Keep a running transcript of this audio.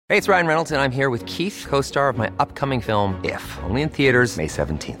Hey, it's Ryan Reynolds, and I'm here with Keith, co-star of my upcoming film, If, only in theaters May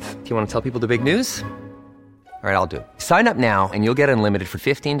 17th. Do you want to tell people the big news? All right, I'll do it. Sign up now and you'll get unlimited for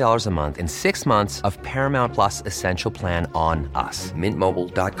 $15 a month and 6 months of Paramount Plus Essential Plan on us.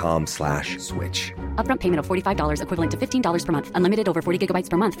 MintMobile.com/switch. Upfront payment of $45 equivalent to $15 per month. Unlimited over 40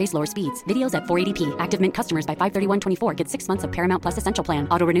 gigabytes per month. Face lower speeds. Videos at 480p. Active Mint customers by 531.24 get 6 months of Paramount Plus Essential Plan.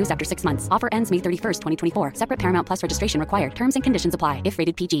 Auto renews after 6 months. Offer ends May 31st, 2024. Separate Paramount Plus registration required. Terms and conditions apply if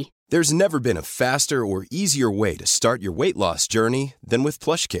rated PG. There's never been a faster or easier way to start your weight loss journey than with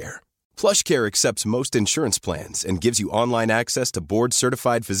PlushCare. PlushCare accepts most insurance plans and gives you online access to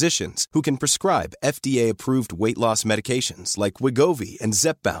board-certified physicians who can prescribe FDA-approved weight loss medications like Wegovy and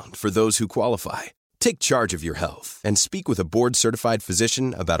Zepbound for those who qualify. Take charge of your health and speak with a board-certified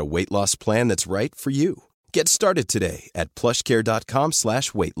physician about a weight loss plan that's right for you. Get started today at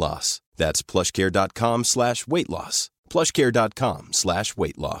plushcare.com/weight-loss. That's plushcare.com/weight-loss.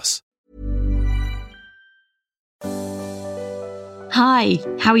 plushcare.com/weight-loss. Hi,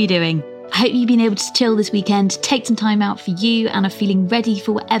 how are you doing? I hope you've been able to chill this weekend, take some time out for you, and are feeling ready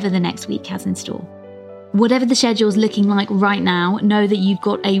for whatever the next week has in store. Whatever the schedule's looking like right now, know that you've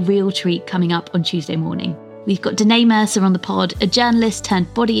got a real treat coming up on Tuesday morning. We've got Danae Mercer on the pod, a journalist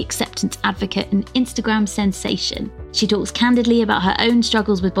turned body acceptance advocate and Instagram sensation. She talks candidly about her own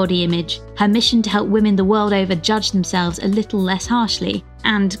struggles with body image, her mission to help women the world over judge themselves a little less harshly,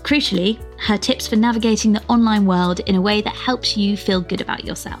 and, crucially, her tips for navigating the online world in a way that helps you feel good about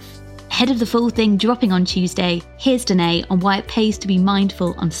yourself. Ahead of the full thing dropping on Tuesday, here's Danae on why it pays to be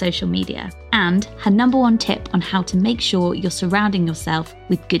mindful on social media, and her number one tip on how to make sure you're surrounding yourself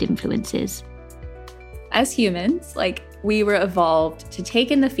with good influences. As humans, we were evolved to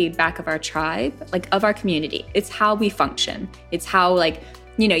take in the feedback of our tribe, of our community. It's how we function. It's how,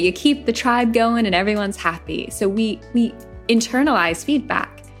 you keep the tribe going and everyone's happy. So we internalize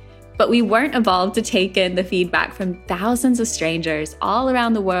feedback. But we weren't evolved to take in the feedback from thousands of strangers all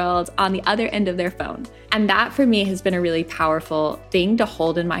around the world on the other end of their phone. And that for me has been a really powerful thing to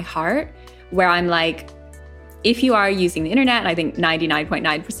hold in my heart, where I'm like, if you are using the internet, and I think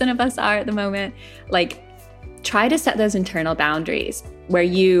 99.9% of us are at the moment, try to set those internal boundaries where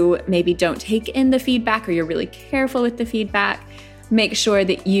you maybe don't take in the feedback or you're really careful with the feedback. Make sure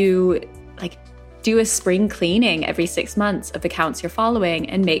that you do a spring cleaning every 6 months of accounts you're following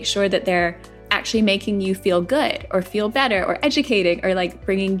and make sure that they're actually making you feel good or feel better or educating or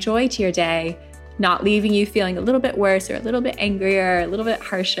bringing joy to your day, not leaving you feeling a little bit worse or a little bit angrier, or a little bit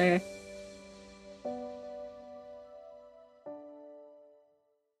harsher.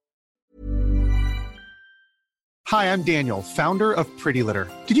 Hi, I'm Daniel, founder of Pretty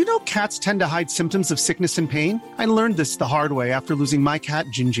Litter. Did you know cats tend to hide symptoms of sickness and pain? I learned this the hard way after losing my cat,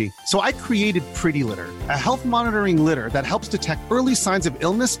 Gingy. So I created Pretty Litter, a health monitoring litter that helps detect early signs of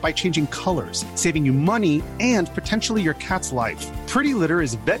illness by changing colors, saving you money and potentially your cat's life. Pretty Litter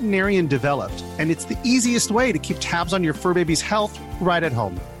is veterinarian developed, and it's the easiest way to keep tabs on your fur baby's health right at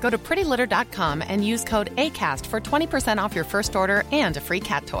home. Go to prettylitter.com and use code ACAST for 20% off your first order and a free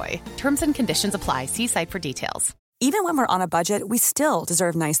cat toy. Terms and conditions apply. See site for details. Even when we're on a budget, we still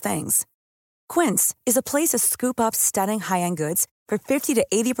deserve nice things. Quince is a place to scoop up stunning high-end goods for 50 to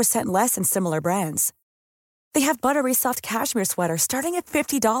 80% less than similar brands. They have buttery soft cashmere sweaters starting at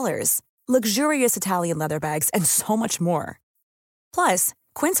 $50, luxurious Italian leather bags, and so much more. Plus,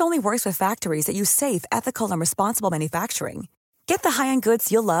 Quince only works with factories that use safe, ethical, and responsible manufacturing. Get the high-end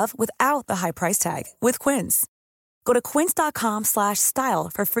goods you'll love without the high price tag with Quince. Go to quince.com/style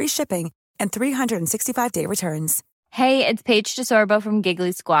for free shipping and 365-day returns. Hey, it's Paige DeSorbo from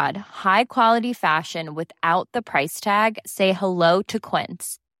Giggly Squad. High quality fashion without the price tag. Say hello to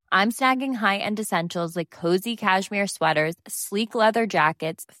Quince. I'm snagging high-end essentials like cozy cashmere sweaters, sleek leather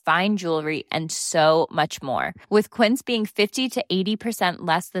jackets, fine jewelry, and so much more. With Quince being 50 to 80%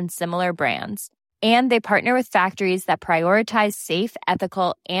 less than similar brands. And they partner with factories that prioritize safe,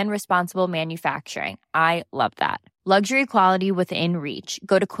 ethical, and responsible manufacturing. I love that. Luxury quality within reach.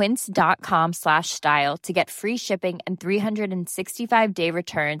 Go to quince.com/style to get free shipping and 365-day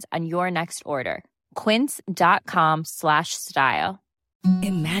returns on your next order. Quince.com/style.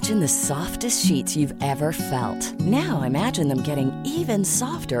 Imagine the softest sheets you've ever felt. Now imagine them getting even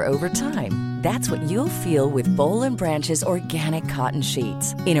softer over time. That's what you'll feel with Boll & Branch's organic cotton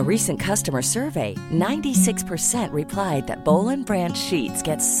sheets. In a recent customer survey, 96% replied that Boll & Branch sheets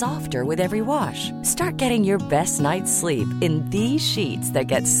get softer with every wash. Start getting your best night's sleep in these sheets that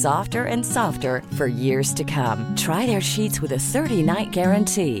get softer and softer for years to come. Try their sheets with a 30-night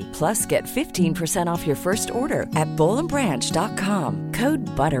guarantee. Plus, get 15% off your first order at bollandbranch.com. Code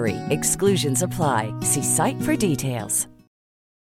BUTTERY. Exclusions apply. See site for details.